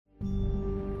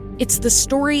It's the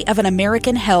story of an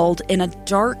American held in a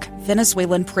dark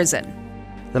Venezuelan prison.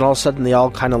 Then all of a sudden they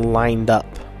all kind of lined up.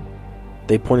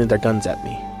 They pointed their guns at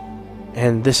me.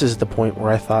 And this is the point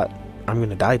where I thought, I'm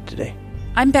going to die today.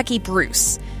 I'm Becky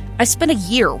Bruce. I spent a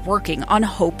year working on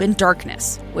Hope in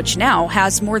Darkness, which now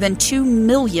has more than 2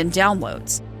 million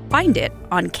downloads. Find it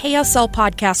on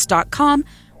kslpodcast.com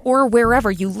or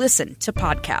wherever you listen to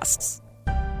podcasts.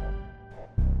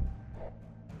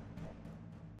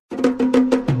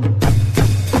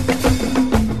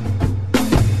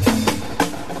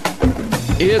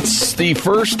 It's the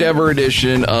first ever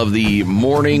edition of the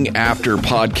Morning After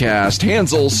podcast.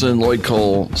 Hans Olsen, Lloyd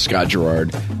Cole, Scott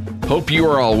Garrard. Hope you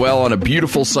are all well on a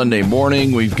beautiful Sunday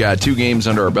morning. We've got 2 games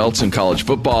under our belts in college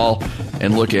football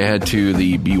and look ahead to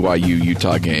the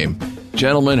BYU-Utah game.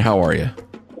 Gentlemen, how are you?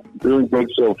 Doing good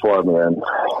so far, man.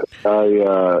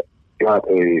 I got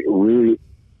a really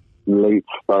late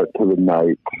start to the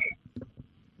night,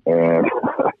 and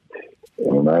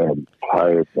I am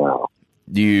tired now.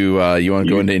 Do you want to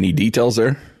go into any details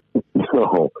there?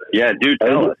 No. Yeah, dude,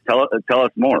 tell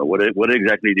us more. What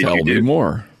exactly did you do? Tell me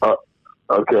more.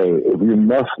 Okay, if you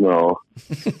must know,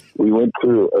 we went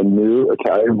to a new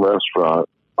Italian restaurant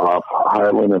off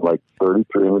Highland and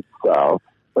 33 minutes south,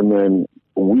 and then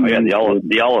the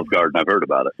Olive Garden. I've heard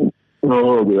about it.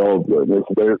 No, the Olive Garden.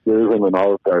 There isn't an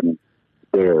Olive Garden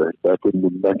there. That's in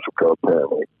New Mexico,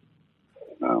 apparently.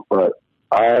 No. But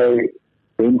I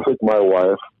then took my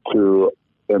wife to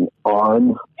an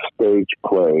on-stage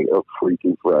play of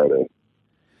Freaky Friday.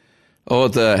 Oh,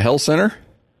 at the Health Center?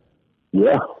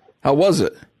 Yeah. How was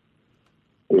it?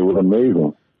 It was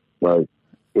amazing. It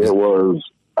was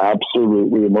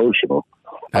absolutely emotional.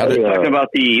 Talking about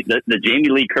the Jamie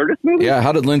Lee Curtis movie? Yeah,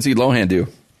 how did Lindsay Lohan do?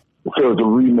 So it's a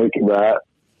remake of that,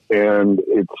 and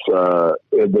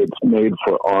it's made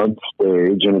for on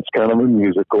stage, and it's kind of a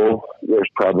musical. There's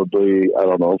probably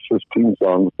 15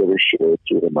 songs that are shared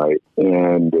through the night,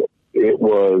 and it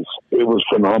was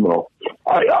phenomenal.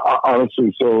 I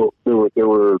honestly, so there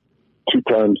were 2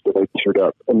 times that I teared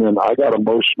up, and then I got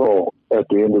emotional at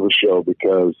the end of the show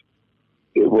because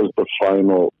it was the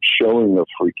final showing of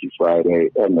Freaky Friday,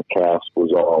 and the cast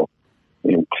was all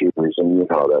in tears, and you know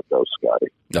how that goes, Scotty.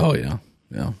 Oh yeah.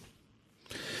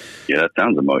 Yeah, that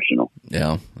sounds emotional.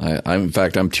 Yeah, in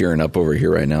fact, I'm tearing up over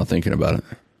here right now thinking about it.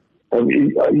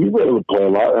 You've been able to play a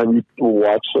lot. Have you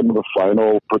watched some of the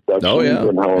final productions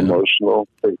and how emotional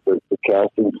the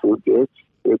casting food is?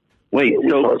 Wait,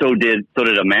 so did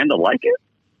Amanda like it?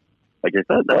 Like I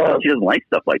said, she doesn't like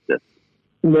stuff like this.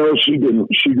 No, she didn't.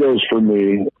 She goes for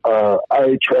me.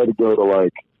 I try to go to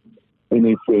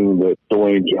anything that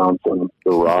Dwayne Johnson,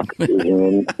 The Rock, is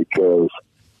in because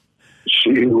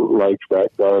she likes that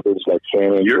garbage like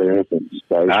San Andreas and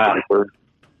Skyscraper.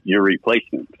 Your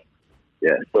replacement.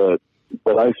 Yeah. But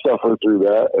I suffer through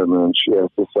that, and then she has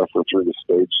to suffer through the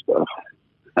stage stuff.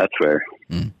 That's fair.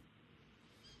 Mm.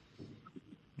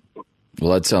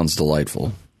 Well, that sounds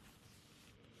delightful.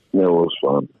 It was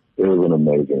fun. It was an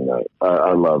amazing night.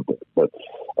 I loved it. But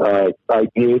I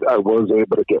was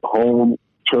able to get home,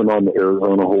 turn on the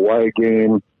Arizona-Hawaii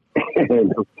game,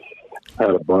 and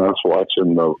had a blast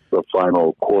watching the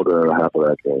final quarter and a half of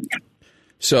that game.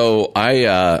 So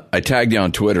I tagged you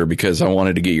on Twitter because I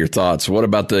wanted to get your thoughts. What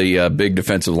about the big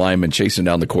defensive lineman chasing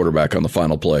down the quarterback on the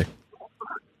final play?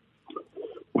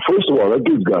 First of all, that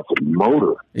dude's got some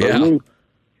motor. Yeah.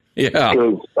 Yeah.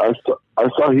 Because I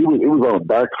saw he was on a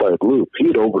backside loop. He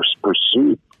had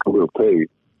pursued Khalil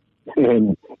Tate,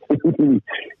 and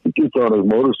he gets on his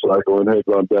motorcycle and heads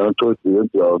on down towards the end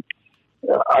zone.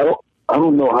 I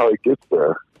don't know how he gets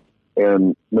there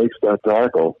and makes that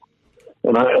tackle,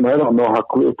 and I don't know how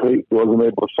Khalil Tate wasn't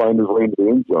able to find his way into the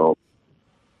end zone.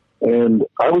 And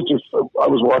I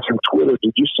was watching Twitter.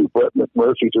 Did you see Brett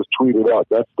McMurphy just tweeted out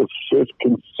that's the 5th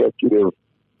consecutive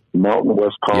Mountain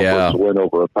West Conference win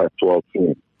over a Pac-12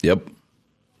 team? Yep.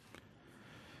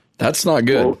 That's not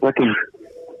good.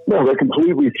 Well, that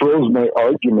completely throws my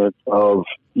argument of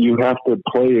you have to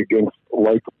play against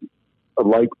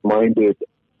like-minded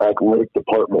athletic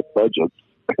department budgets.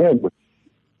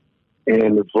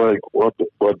 And it's like, what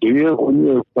do you when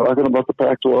you're talking about the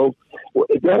Pac-12? Well,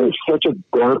 that is such a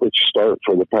garbage start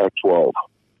for the Pac-12.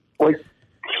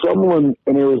 Someone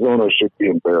in Arizona should be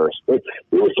embarrassed. There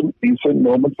were some decent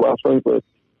moments last night, but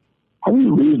how do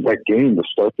you lose that game to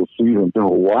start the season to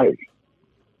Hawaii?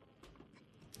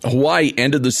 Hawaii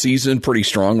ended the season pretty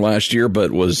strong last year,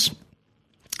 but was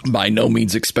by no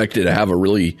means expected to have a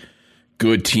really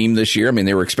good team this year. I mean,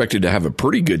 they were expected to have a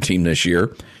pretty good team this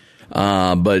year,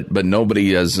 but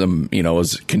nobody has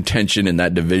as contention in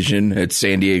that division at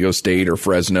San Diego State or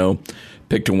Fresno.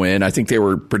 picked to win. I think they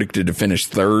were predicted to finish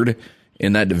third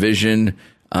in that division.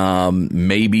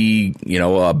 Maybe,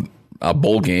 a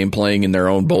bowl game, playing in their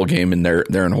own bowl game, and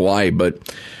they're in Hawaii.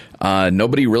 But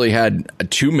nobody really had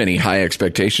too many high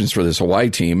expectations for this Hawaii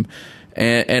team.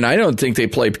 And I don't think they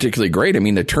played particularly great. I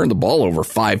mean, they turned the ball over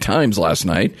 5 times last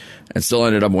night and still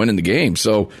ended up winning the game.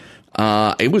 So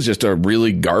it was just a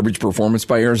really garbage performance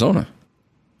by Arizona.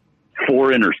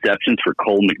 4 interceptions for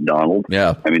Cole McDonald.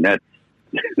 Yeah. I mean, that's...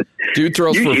 Dude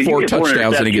throws for 4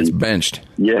 touchdowns and he gets benched.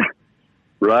 Yeah,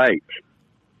 right.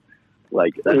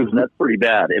 Like, that's pretty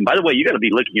bad. And by the way, you got to be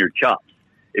licking your chops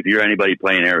if you're anybody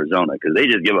playing Arizona, because they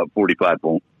just give up 45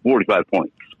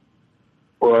 points.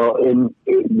 Well, and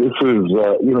this is,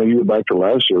 you go back to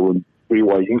last year when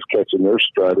BYU's catching their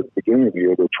stride at the beginning of the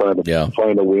year. They're trying to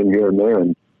find a win here and there,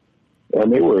 and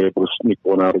they were able to sneak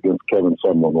one out against Kevin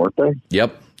Sumlin, weren't they?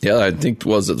 Yep. Yeah, I think,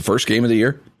 was it the first game of the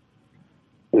year?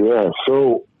 Yeah,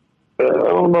 so I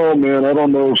don't know, man. I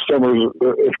don't know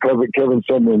if Kevin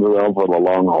Sumlin's around for the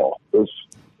long haul. This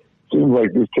seems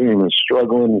like this team is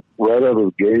struggling right out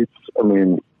of the gates. I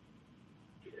mean,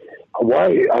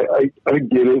 Hawaii, I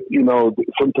get it.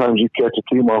 Sometimes you catch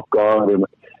a team off guard, and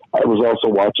I was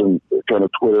also watching kind of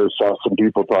Twitter, saw some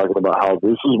people talking about how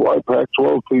this is why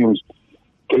Pac-12 teams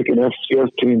take an FCS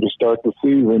team to start the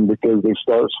season because they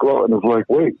start slow. And it's like,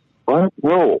 wait, what?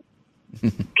 No.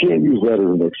 Can't use that as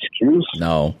an excuse.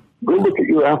 No. Go look at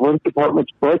your athletic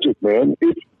department's budget, man.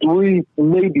 It's 3,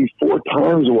 maybe 4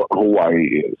 times what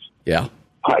Hawaii is. Yeah.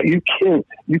 You can't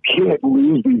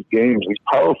lose these games. These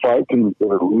Power 5 teams that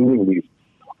are losing these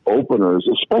openers,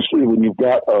 especially when you've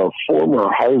got a former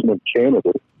Heisman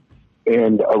candidate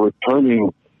and a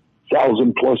returning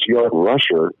 1,000+ yard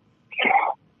rusher.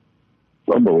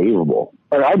 It's unbelievable.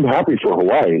 And I'm happy for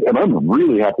Hawaii, and I'm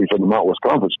really happy for the Mountain West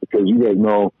Conference, because you guys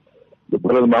know the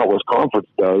better the Mountain West Conference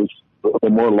does, the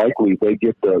more likely they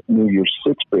get the New Year's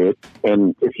 6 bid.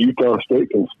 And if Utah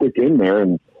State can stick in there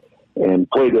and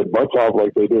play their butts off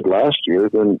like they did last year,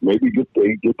 then maybe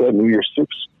they get that New Year's 6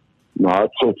 nod.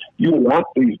 So you want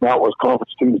these Mountain West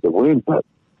Conference teams to win, but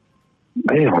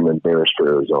man, I'm embarrassed for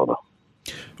Arizona.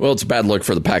 Well, it's a bad look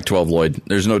for the Pac-12, Lloyd.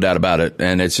 There's no doubt about it.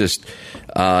 And it's just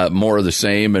more of the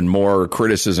same and more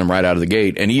criticism right out of the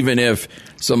gate. And even if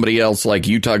somebody else like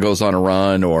Utah goes on a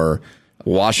run, or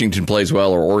Washington plays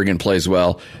well, or Oregon plays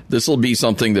well, this will be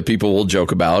something that people will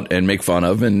joke about and make fun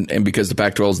of, and because the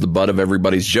Pac-12 is the butt of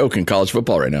everybody's joke in college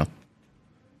football right now.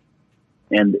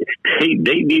 And they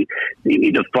need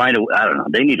to find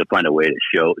they need to find a way to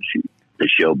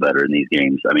show better in these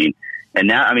games. I mean, and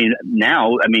now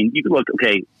you could look,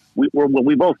 okay, we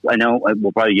both, I know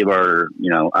we'll probably give our, I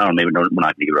don't know, maybe we're not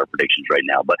going to give our predictions right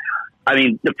now, but I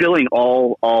mean, the feeling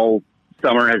all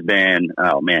summer has been,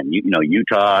 oh man,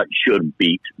 Utah should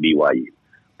beat BYU.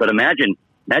 But imagine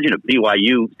if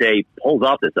BYU, say, pulls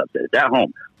off this upset. It's at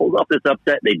home. Pulls off this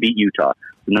upset, they beat Utah.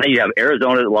 So now you have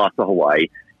Arizona that lost to Hawaii.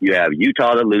 You have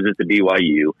Utah that loses to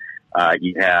BYU.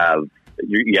 You have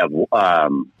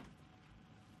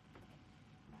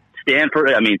Stanford.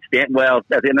 I mean, that's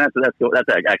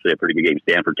actually a pretty good game.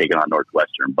 Stanford taking on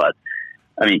Northwestern, but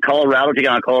I mean, Colorado taking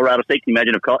on Colorado State. Can you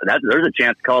imagine if there's a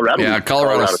chance Colorado? Yeah,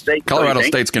 Colorado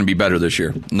State's going to be better this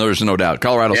year. There's no doubt.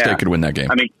 Colorado State could win that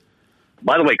game. I mean,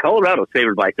 by the way, Colorado's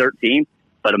favored by 13.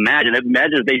 But imagine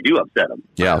if they do upset them.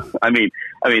 Yeah. I mean,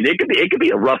 it could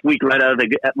be a rough week right out.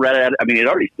 I mean,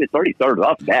 it's already started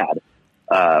off bad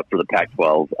for the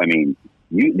Pac-12. I mean,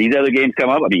 these other games come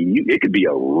up. I mean, it could be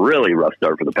a really rough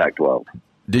start for the Pac-12.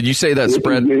 Did you say that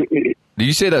spread? Did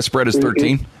you say that spread is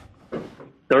 13?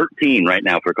 13 right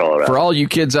now for Colorado. For all you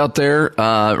kids out there,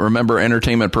 remember,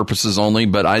 entertainment purposes only.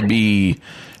 But I'd be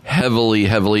heavily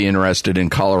interested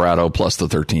in Colorado plus the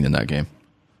 13 in that game.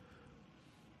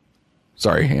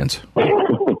 Sorry, Hans.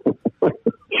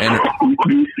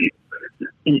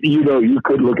 You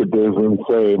could look at this and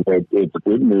say that it's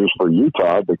good news for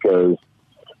Utah, because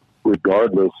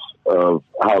regardless of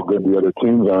how good the other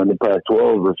teams are in the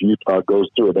Pac-12, if Utah goes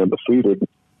through it undefeated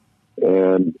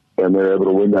and they're able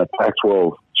to win that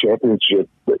Pac-12 championship,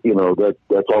 that's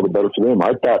all the better for them.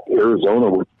 I thought Arizona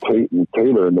with Tate and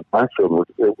Taylor in the backfield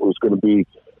was going to be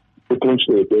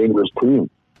potentially a dangerous team.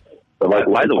 But like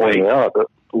Lloyd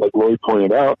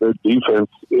pointed out, their defense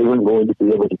isn't going to be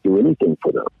able to do anything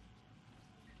for them.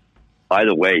 By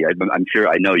the way, I'm sure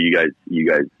I know you guys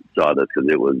saw this because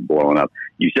it was blowing up.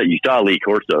 You saw Lee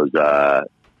Corso's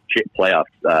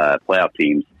playoff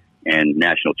teams and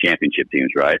national championship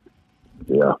teams, right?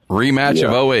 Yeah. Rematch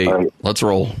of 08. Let's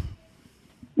roll.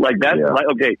 Like that. Yeah. Like,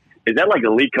 okay, is that like a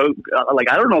Lee Corso?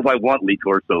 I don't know if I want Lee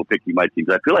Corso picking my teams.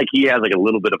 I feel like he has like a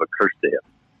little bit of a curse to him.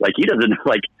 Like he doesn't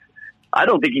like. I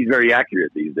don't think he's very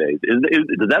accurate these days.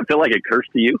 Does that feel like a curse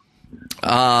to you?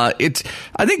 I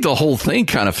think the whole thing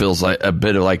kind of feels like a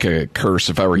bit of like a curse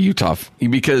if I were Utah,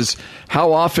 because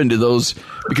how often do those,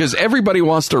 because everybody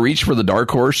wants to reach for the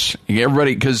dark horse.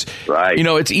 Everybody, because, right.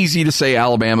 It's easy to say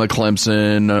Alabama,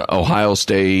 Clemson, Ohio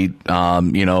State,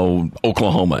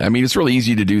 Oklahoma. I mean, it's really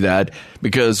easy to do that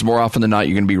because more often than not,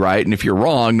 you're going to be right. And if you're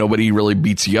wrong, nobody really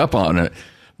beats you up on it.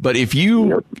 But if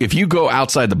you go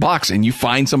outside the box and you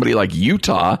find somebody like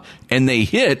Utah and they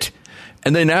hit,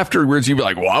 and then afterwards you'd be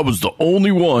like, well, I was the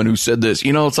only one who said this.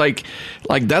 It's like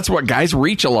that's what guys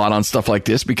reach a lot on stuff like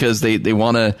this because they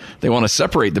want to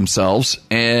separate themselves.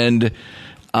 And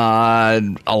a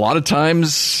lot of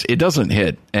times it doesn't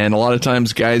hit. And a lot of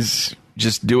times guys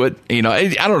just do it. I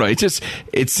don't know.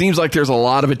 It seems like there's a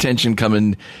lot of attention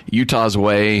coming Utah's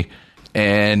way.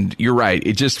 And you're right.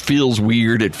 It just feels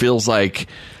weird. It feels like,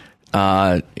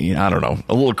 I don't know,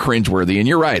 a little cringeworthy. And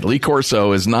you're right. Lee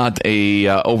Corso is not a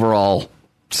overall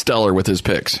stellar with his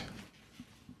picks.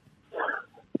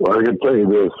 Well, I can tell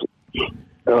you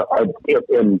this.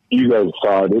 And you guys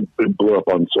saw it. It blew up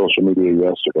on social media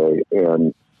yesterday.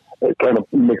 And it kind of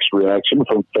mixed reaction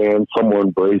from fans. Some were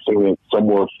embracing it. Some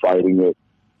were fighting it.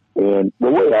 And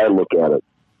the way I look at it,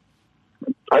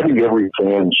 I think every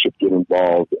fan should get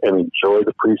involved and enjoy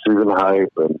the preseason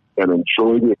hype and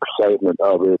enjoy the excitement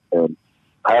of it and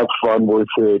have fun with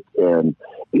it and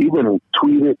even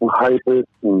tweet it and hype it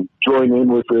and join in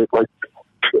with it. Like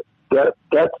that's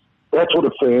what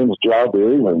a fan's job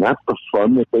is, and that's the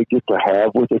fun that they get to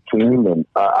have with a team. And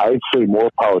I say more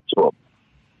power to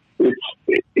them.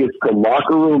 It's the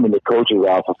locker room and the coaches'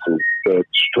 offices that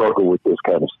struggle with this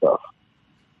kind of stuff.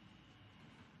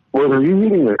 Well, are you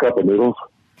eating a cup of noodles?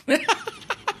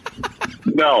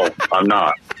 No, I'm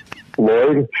not.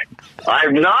 Lloyd?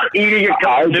 I'm not eating a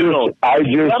cup of noodles. I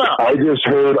just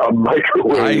heard a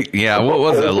microwave. What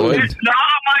was that, Lloyd? It's not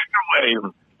a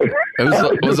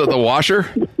microwave. Was it the washer?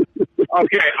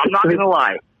 Okay, I'm not going to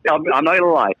lie. I'm not going to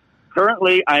lie.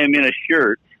 Currently, I am in a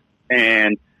shirt,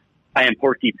 and I am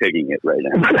porky pigging it right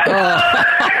now.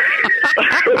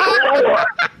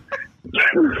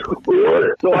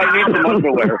 So I need some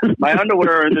underwear. My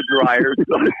underwear are in the dryer.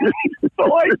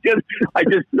 So I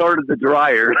just started the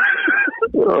dryer.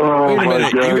 Oh, wait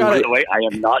a minute. By the way, I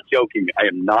am not joking.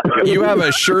 You have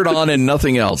a shirt on and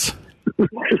nothing else.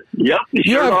 Yep,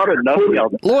 shirt on and nothing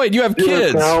else. Lloyd, you have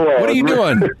kids. What are you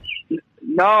doing?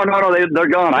 No, they're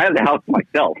gone. I have the house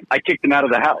myself. I kicked them out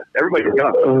of the house. Everybody's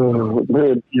gone. Oh,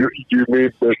 man, you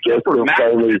mean that Jessica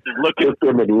finally took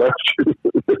them and left you?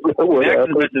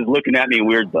 Maximus is looking at me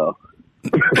weird, though.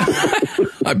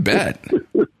 I bet.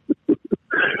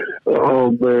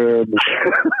 Oh, man.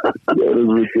 That is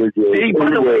ridiculous. See,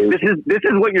 by the way, this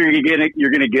is what you're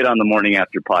going to get on the Morning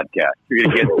After podcast. You're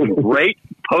going to get some great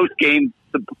post-game,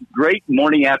 great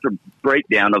morning after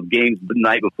breakdown of games the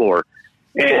night before.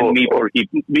 And me porky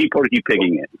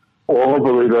pigging it. Well,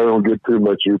 hopefully I don't get too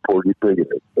much you porky pigging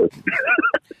it.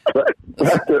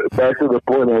 Back to the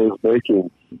point I was making.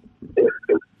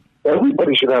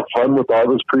 Everybody should have fun with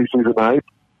all this preseason hype,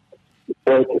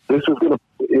 but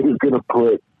it is gonna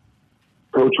put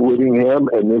Coach Whittingham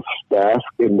and this staff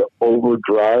in the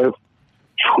overdrive,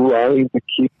 trying to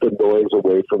keep the noise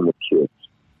away from the kids.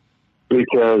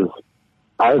 Because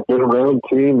I've been around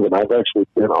teams and I've actually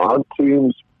been on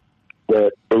teams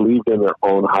that believed in their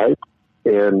own hype,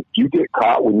 and you get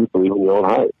caught when you believe in your own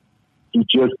hype.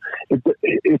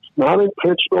 It's not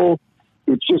intentional.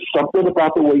 It's just something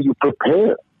about the way you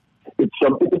prepare. It's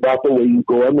something about the way you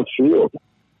go on the field.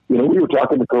 We were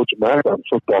talking to Coach Mack on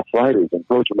Football Fridays, and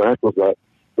Coach Mack was like,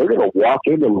 they're going to walk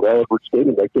into Rivalry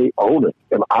Stadium like they own it.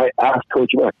 And I asked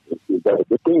Coach Mack, is that a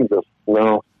good thing? He goes,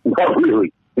 no, not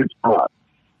really. It's not.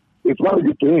 It's not a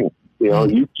good thing.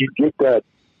 You get that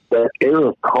air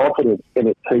of confidence, and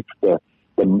it takes the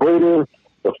motor,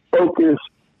 the focus,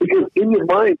 because in your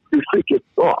mind, you're thinking,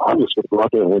 I'm just going to go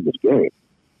out there and win this game.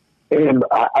 And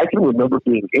I can remember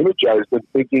being energized and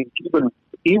thinking,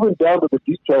 even down to the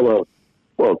detail of,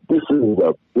 this is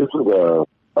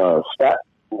a stat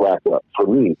rack up for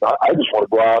me. I just want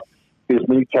to go out, as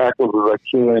many tackles as I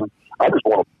can. I just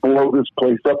want to blow this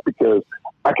place up because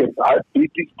I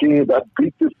beat these teams. I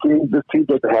beat this team. This team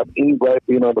doesn't have any right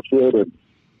being on the field,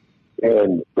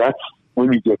 and that's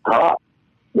when you get caught.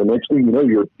 The next thing you know,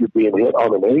 you're being hit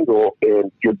on an angle,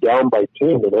 and you're down by 10,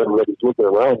 and everybody's looking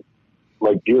around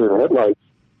like deer in headlights.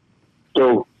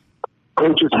 So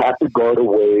coaches have to guard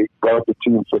the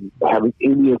team from having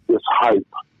any of this hype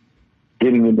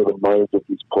getting into the minds of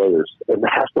these players, and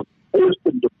has to force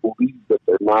them to believe that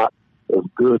they're not as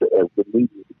good as the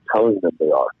media is telling them they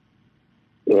are.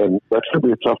 And that's going to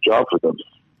be a tough job for them.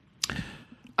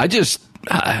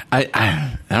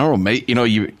 I don't know, mate. You know,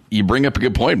 you bring up a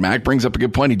good point. Mac brings up a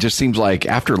good point. He just seems like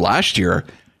after last year,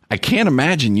 I can't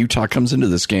imagine Utah comes into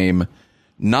this game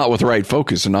not with the right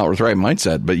focus and not with the right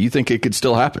mindset. But you think it could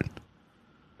still happen?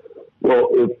 Well,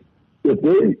 if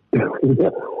they,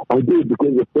 I do,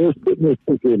 because if they're sitting there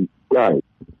thinking, guys,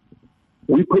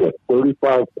 we put up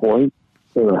 35 points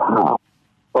in a half.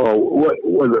 Oh, what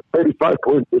was it? 35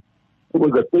 points. It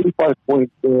was a 35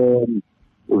 points in.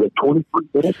 Was it 23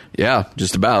 minutes? Yeah,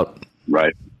 just about.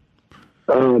 Right.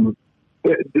 They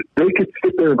could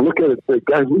sit there and look at it and say,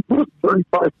 guys, we put up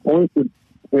 35 points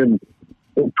in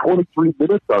 23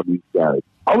 minutes on these guys.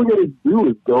 All we got to do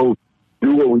is go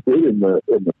do what we did in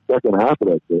the second half of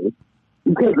that game.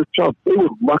 These guys are chumps. They were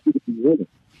lucky to be in it.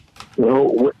 You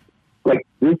know, like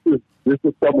this is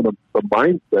some of the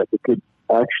mindset that could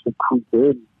actually creep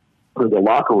in for the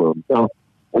locker room. Now,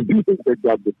 I do think they've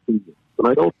got the season. And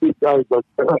I don't think guys like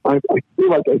I feel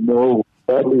like I know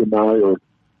Bradley and I or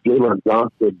Jalen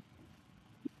Johnson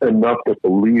enough to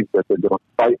believe that they're going to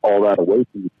fight all that away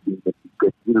from the team and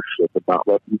good leadership and not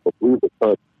let people believe it.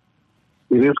 But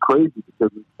it is crazy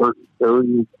because in certain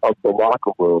areas of the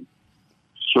locker room,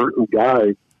 certain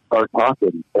guys are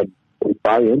talking and they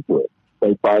buy into it.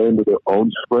 They buy into their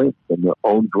own strength and their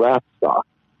own draft stock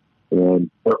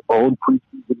and their own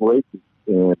preseason races.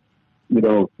 And, you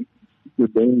know, your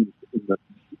names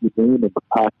in the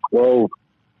Pac-12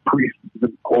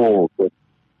 preseason polls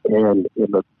and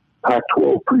in the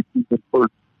Pac-12 preseason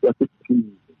first second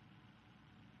team.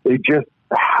 They just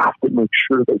have to make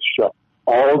sure they shut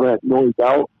all that noise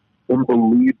out and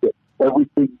believe that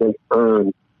everything they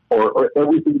earn or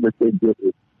everything that they get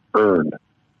is earned.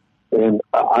 And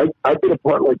I've been a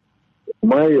part, like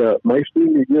my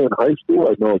senior year in high school.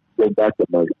 I know it's going back to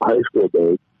my high school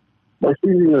days. My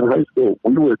senior year in high school,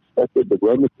 we were expected to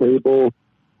run the table.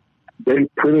 They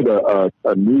printed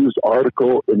a news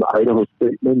article in the Idaho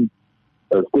Statesman,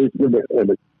 and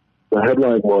the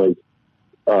headline was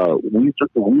Weezer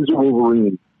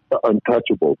Wolverine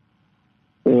Untouchable.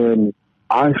 And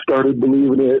I started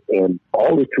believing it, and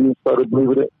all the teams started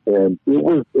believing it, and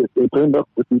it turned up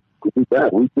to be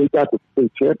bad. We got the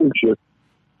state championship,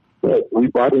 but we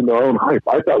bought into our own hype.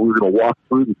 I thought we were going to walk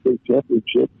through the state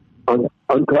championship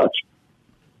untouched.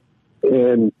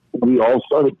 And we all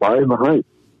started buying the hype.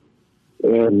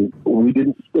 And we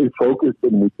didn't stay focused,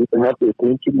 and we didn't have the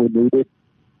attention we needed.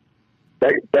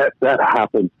 That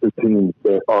happens to teams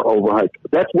that are overhyped.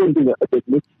 That's one thing that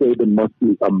Nick Saban must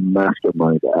be a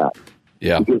mastermind at.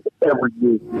 Yeah. Because every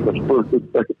year he's the first and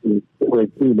second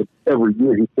ranked team, and every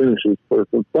year he finishes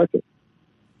first and second.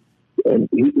 And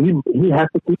he has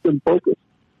to keep them focused.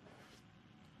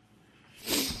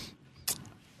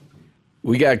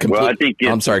 We got complete. Well, I think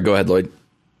I'm sorry. Go ahead, Lloyd.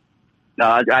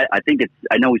 I think it's.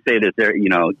 I know we say this there. You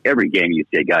know, every game you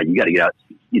say, "God, you got to get out.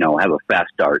 You know, have a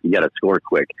fast start. You got to score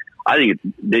quick." I think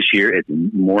this year it's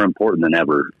more important than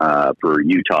ever for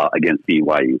Utah against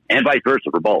BYU, and vice versa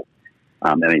for both.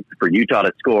 I mean, for Utah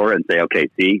to score and say, "Okay,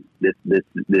 see, this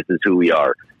is who we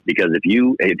are." Because if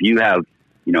you have,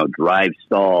 you know, drive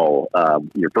stall,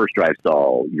 your first drive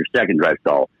stall, your second drive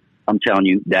stall, I'm telling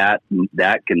you that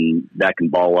can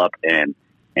ball up and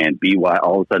BYU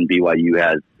all of a sudden BYU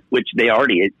has, which they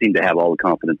already seem to have all the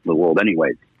confidence in the world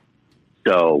anyways.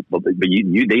 So, but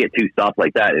you they get two stops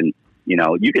like that, and you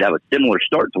know you could have a similar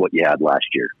start to what you had last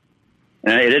year.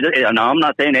 And I'm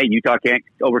not saying hey Utah can't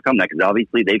overcome that because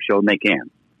obviously they've shown they can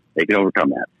overcome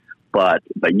that. But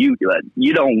you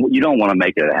don't want to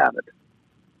make it a habit.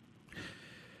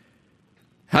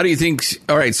 How do you think?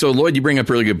 All right, so Lloyd, you bring up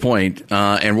a really good point,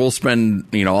 and we'll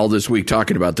spend all this week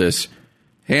talking about this.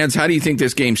 Hans, how do you think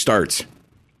this game starts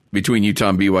between Utah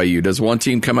and BYU? Does one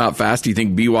team come out fast? Do you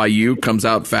think BYU comes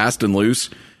out fast and loose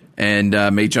and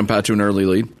may jump out to an early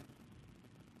lead?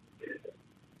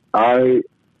 I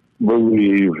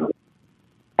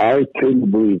tend to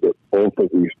believe that both of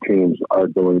these teams are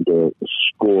going to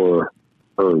score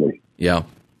early. Yeah,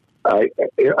 I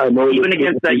know even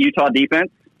against that Utah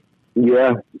defense.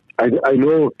 Yeah, I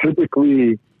know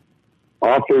typically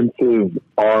offenses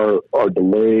are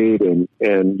delayed and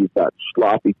you've got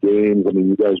sloppy games. I mean,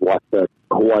 you guys watched that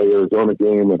Hawaii-Arizona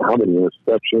game and how many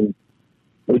interceptions.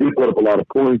 They do put up a lot of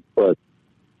points, but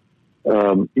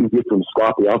you get some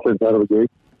sloppy offense out of the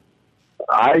gate.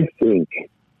 I think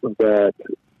that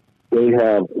they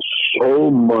have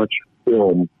so much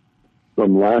film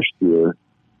from last year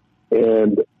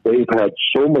and they've had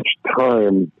so much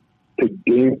time to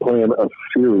game plan a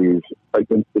series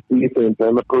against the defense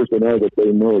and the personnel that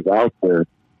they know is out there,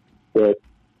 that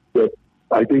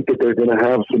I think that they're going to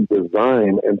have some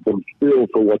design and some feel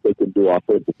for what they can do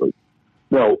offensively.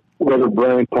 Now, whether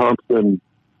Brian Thompson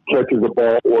catches the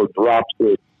ball or drops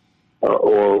it,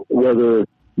 or whether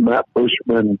Matt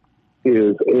Bushman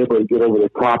is able to get over the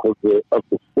top of the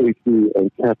safety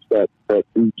and catch that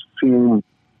deep seam.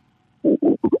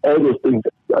 All those things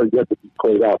are yet to be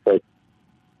played out. But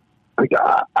I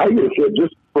gotta say,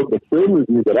 just from the film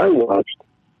review that I watched,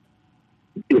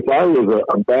 if I was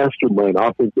a mastermind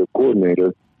offensive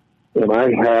coordinator and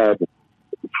I had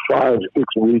 5-6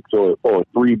 weeks or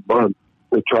 3 months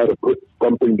to try to put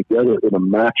something together in a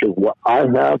match of what I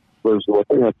have versus what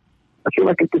they have, I feel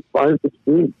like I could find some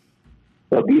teams.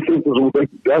 Now, defenses will make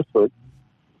adjustments,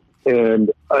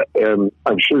 and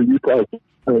I'm sure Utah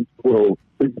will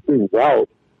figure things out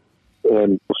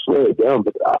and slow it down.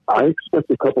 But I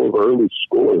expect a couple of early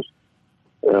scores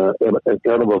and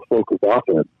kind of a focused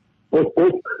offense. Both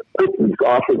these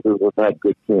offenses have had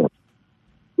good camps.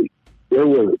 There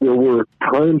were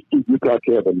times to Utah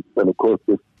camp, and of course,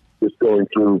 just going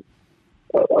through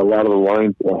a lot of the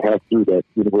lines that I have through that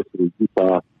University of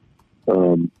Utah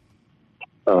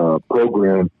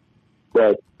program,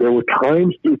 that there were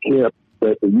times through camp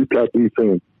that the Utah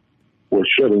defense was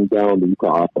shutting down the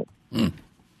Utah offense. Mm.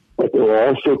 But there were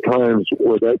also times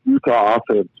where that Utah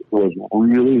offense was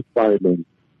really finding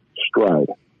stride.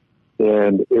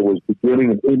 And it was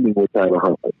beginning and ending with Tyler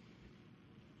Huntley.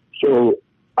 So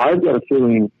I've got a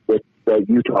feeling that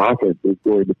Utah offense is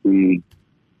going to be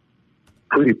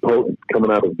pretty potent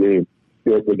coming out of the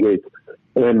gates.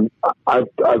 And I've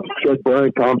said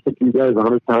Brian Thompson to you guys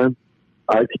 100 times.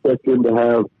 I expect him to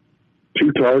have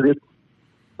 2 targets,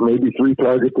 maybe 3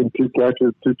 targets and 2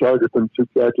 catches, 2 targets and 2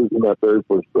 catches in that very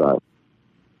first drive.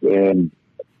 And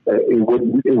it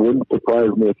wouldn't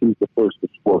surprise me if he's the first to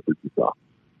score for Utah.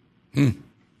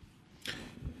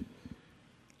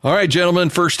 All right, gentlemen,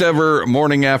 first ever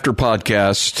morning after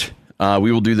podcast.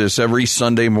 We will do this every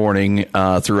Sunday morning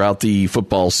throughout the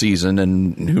football season,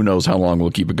 and who knows how long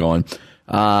we'll keep it going.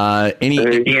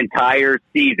 The entire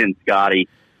season, Scotty.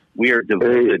 We are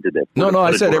devoted to this. No,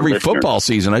 I said every football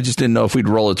season. I just didn't know if we'd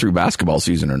roll it through basketball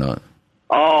season or not.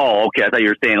 Oh, okay. I thought you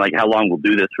were saying like how long we'll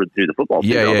do this through the football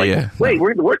season. Yeah. Wait,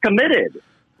 we're committed.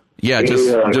 Yeah,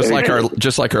 just like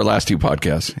our last 2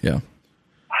 podcasts. Yeah.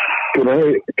 Can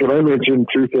I mention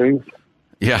 2 things?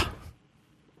 Yeah.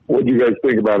 What do you guys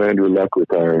think about Andrew Luck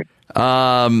retiring?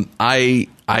 I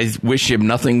wish him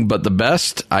nothing but the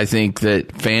best. I think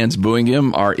that fans booing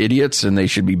him are idiots, and they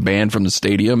should be banned from the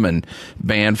stadium and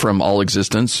banned from all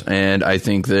existence. And I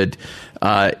think that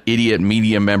idiot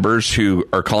media members who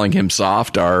are calling him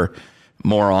soft are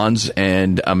morons,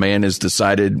 and a man has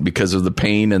decided because of the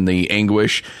pain and the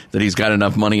anguish that he's got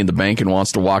enough money in the bank and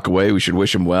wants to walk away. We should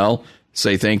wish him well,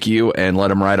 say thank you, and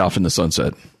let him ride off in the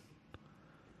sunset.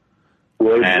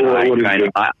 And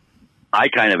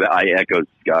I echoed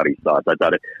Scotty's thoughts. I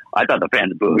thought the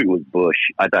fans booing was Bush.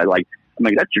 I thought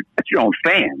that's your own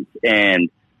fans,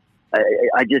 and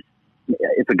I just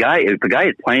if a guy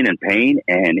is playing in pain,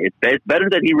 and it's better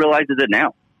that he realizes it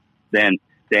now than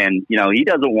he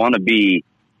doesn't want to be,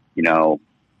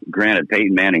 granted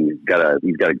Peyton Manning he's got a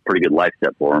pretty good life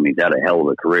set for him. He's had a hell of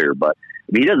a career, but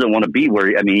he doesn't want to be where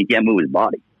he can't move his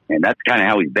body, and that's kind of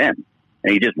how he's been.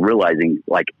 And he's just realizing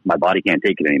my body can't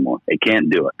take it anymore. It can't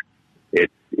do it.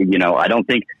 It's I don't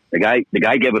think the guy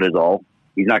gave it his all.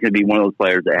 He's not going to be one of those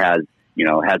players that has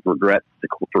regrets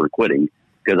for quitting,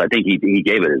 because I think he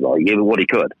gave it his all. He gave it what he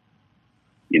could,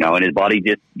 and his body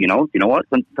just you know what,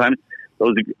 sometimes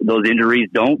those injuries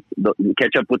don't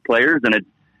catch up with players, and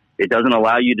it doesn't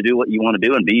allow you to do what you want to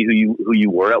do and be who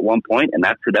you were at one point, and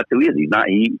that's who he is. He's not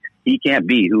he can't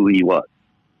be who he was.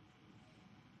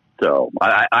 So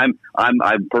I'm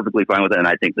perfectly fine with it, and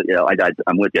I think that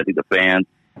I'm with you. I think the fans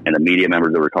and the media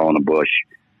members that were calling him Bush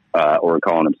or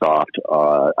calling him soft,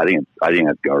 I think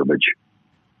that's garbage.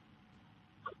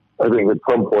 I think at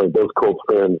some point those Colts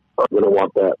fans are going to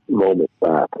want that moment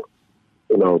back.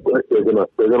 They're going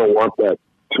to want that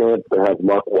chance to have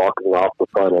Luck walking off the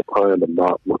final time and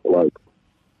not look like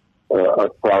a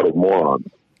crowd of morons.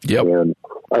 Yep. And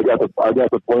I got to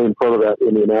play in front of that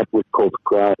Indianapolis Colts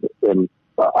crowd, and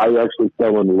I actually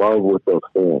fell in love with those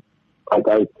fans.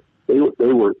 They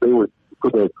were for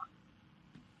the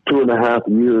 2.5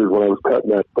 years when I was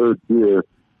cutting that 3rd year,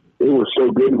 they were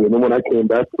so good to me. And then when I came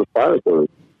back to the Firebirds,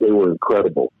 they were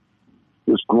incredible.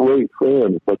 Just great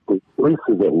fans, but this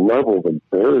is a level of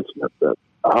embarrassment that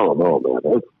I don't know,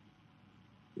 man.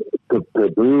 To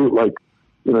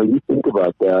do you think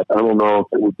about that. I don't know if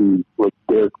it would be like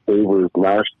Derek Favors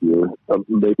last year,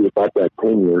 maybe about that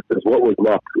 10 years. Because what was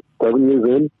Luck? 7 years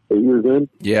in? 8 years in?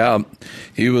 Yeah,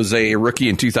 he was a rookie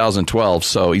in 2012,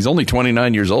 so he's only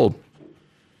 29 years old.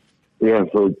 Yeah,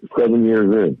 so 7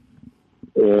 years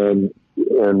in. And,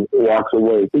 and walks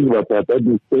away. Think about that. That'd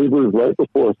be Favors right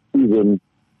before season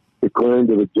declaring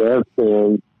to the Jazz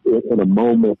fans in a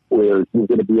moment where he's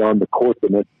going to be on the court the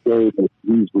next day that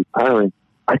he's retiring.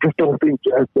 I just don't think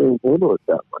Jazz fans handle it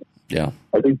that way. Yeah.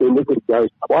 I think they look at guys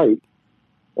twice.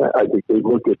 I think they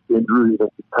look at injuries and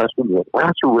concussions and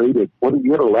lacerated. What did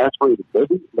you get, a lacerated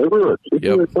liver or kidney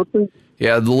or something?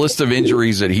 Yeah, the list of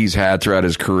injuries that he's had throughout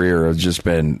his career has just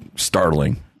been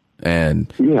startling.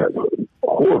 And yeah,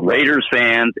 Raiders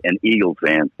fans and Eagles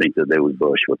fans think that they was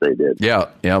Bush what they did. Yeah,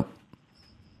 yep.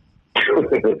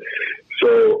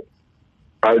 So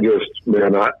I think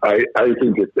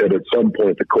that at some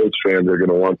point the Colts fans are going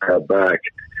to want that back.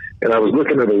 And I was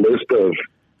looking at a list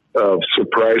of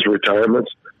surprise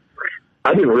retirements.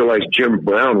 I didn't realize Jim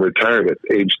Brown retired at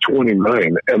age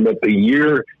 29, and that the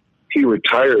year he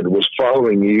retired was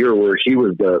following a year where he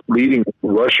was the leading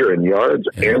rusher in yards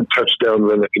and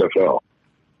touchdowns in the NFL.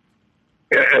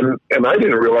 And I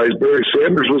didn't realize Barry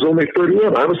Sanders was only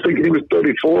 31. I was thinking he was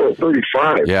 34 or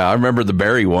 35. Yeah, I remember the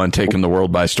Barry one taking the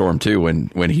world by storm, too,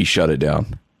 when he shut it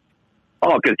down.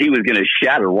 Oh, because he was going to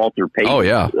shatter Walter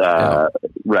Payton's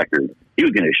record. He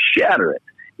was going to shatter it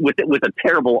with a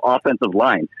terrible offensive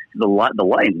line. The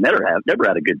Lions never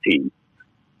had a good team.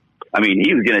 I mean,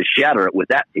 he was going to shatter it with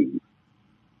that team.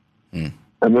 And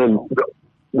then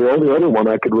the only other one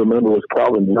I could remember was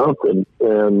Calvin Johnson,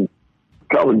 and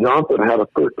Calvin Johnson had a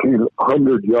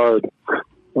 1,300-yard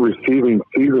receiving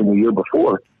season the year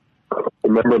before.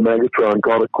 Remember, Megatron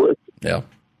called it quits. Yeah.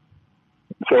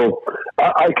 So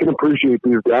I can appreciate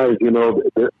these guys. You know,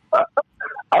 I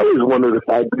always wondered if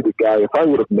I'd be the guy, if I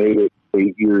would have made it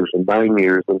 8 years and 9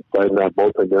 years and signed that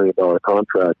multi-million-dollar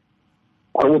contract,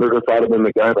 I wondered if I'd have been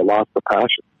the guy that lost the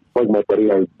passion. Like my buddy,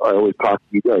 I always talk to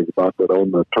you guys about that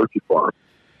owned the turkey farm.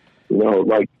 You know,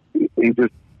 like it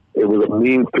was a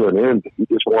means to an end. He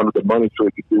just wanted the money so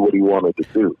he could do what he wanted to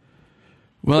do.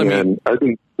 Well, I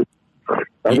think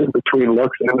between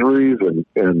Luck's injuries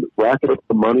and racking up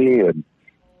the money and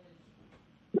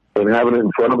having it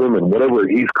in front of him and whatever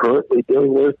he's currently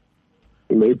dealing with,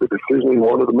 he made the decision he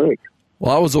wanted to make.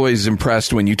 Well, I was always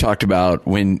impressed when you talked about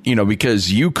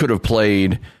because you could have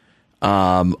played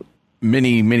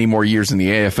many, many more years in the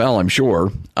AFL, I'm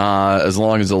sure, as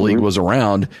long as the league was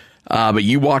around. But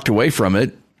you walked away from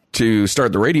it to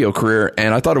start the radio career.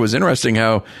 And I thought it was interesting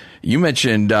how you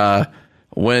mentioned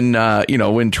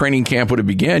when training camp would have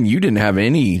began, you didn't have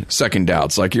any second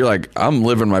doubts. Like, you're like, I'm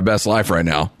living my best life right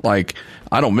now. Like,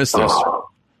 I don't miss this.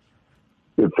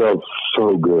 It felt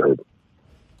so good.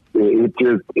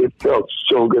 It felt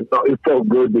so good. It felt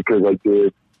good because I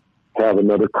did have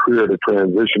another career to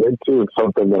transition into and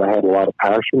something that I had a lot of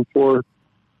passion for.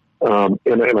 And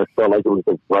I felt like it was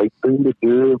the right thing to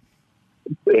do.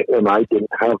 And I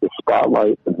didn't have the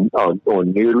spotlight or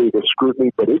nearly the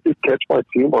scrutiny, but it did catch my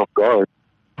team off guard.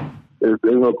 There's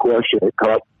no question. It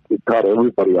caught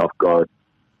everybody off guard.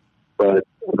 But,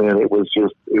 man, it was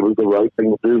the right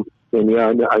thing to do. And, yeah,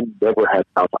 I never had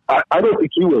doubts. I don't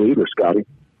think he will either, Scotty.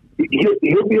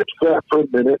 He'll be upset for a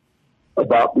minute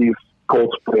about these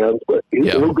Colts fans, but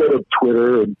he'll go to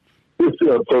Twitter and he'll see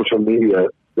on social media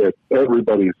that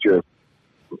everybody's just,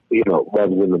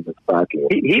 loves him in this back end.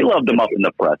 He loved them up in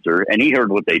the presser, and he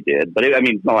heard what they did. But,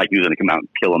 it's not like he was going to come out and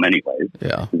kill them anyways.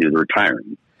 Yeah. He was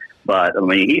retiring. But,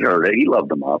 he heard it. He loved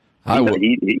them up. I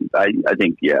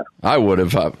think, yeah. I would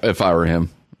have if I were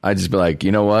him. I'd just be like,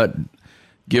 you know what?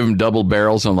 Give him double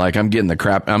barrels. I'm like, I'm getting the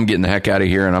heck out of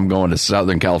here, and I'm going to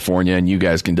Southern California, and you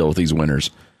guys can deal with these winners.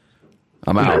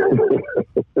 I'm out.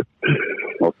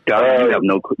 Well, Scott,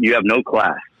 you have no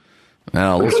class.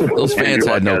 No, those fans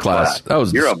had no class. That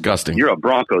was disgusting. You're a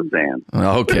Broncos fan.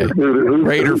 Okay.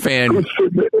 Raider fan.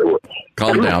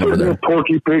 Calm down over there.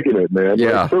 Porky picking it, man.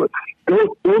 Yeah.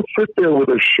 Don't sit there with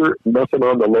a shirt, nothing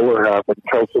on the lower half, and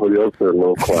tell somebody else they're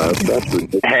low class. That's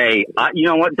ridiculous. Hey, you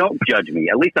know what? Don't judge me.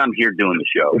 At least I'm here doing the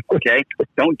show, okay?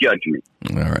 Don't judge me.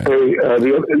 All right. Hey,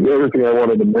 the other thing I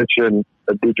wanted to mention,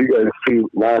 did you guys see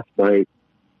last night,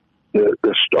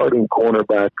 the starting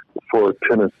cornerback for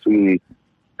Tennessee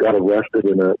got arrested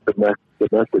in a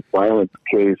domestic violence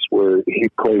case where he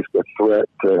placed a threat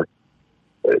to,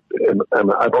 and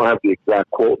I don't have the exact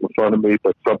quote in front of me,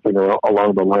 but something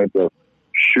along the lines of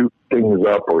shoot things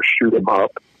up or shoot them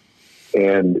up.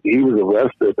 And he was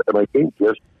arrested and I think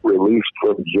just released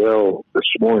from jail this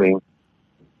morning.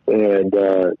 And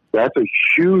that's a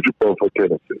huge blow for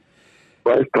Tennessee.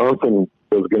 Bryce Thompson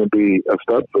was going to be a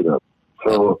stud for them.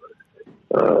 So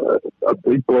a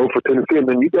big blow for Tennessee. And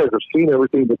then you guys have seen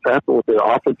everything that's happened with their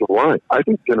offensive line. I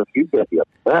think Tennessee's going to be a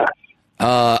mess.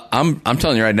 I'm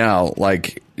telling you right now,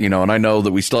 and I know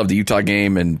that we still have the Utah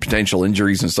game and potential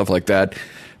injuries and stuff like that,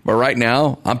 But right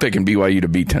now, I'm picking BYU to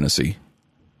beat Tennessee.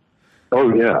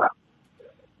 Oh, yeah.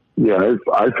 Yeah,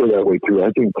 I feel that way, too.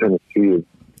 I think Tennessee is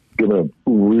going to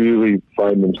really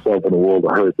find themselves in a world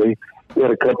of hurt. They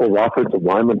had a couple of offensive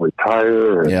linemen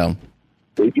retire. And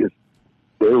they're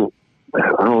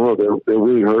I don't know, they're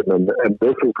really hurting. And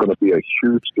this is going to be a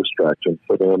huge distraction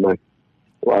for them. I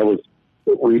was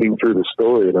reading through the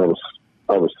story, and I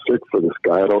was sick for this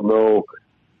guy. I don't know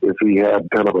if he had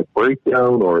kind of a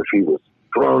breakdown or if he was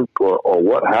drunk or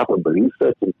what happened, but he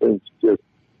said some things you just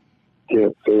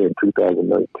can't say in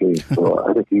 2019. So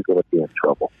I think he's going to be in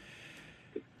trouble.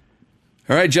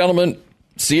 All right, gentlemen.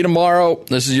 See you tomorrow.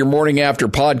 This is your Morning After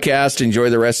podcast. Enjoy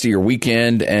the rest of your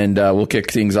weekend, and we'll kick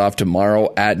things off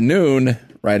tomorrow at noon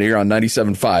right here on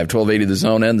 97.5, 1280 The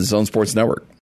Zone and the Zone Sports Network.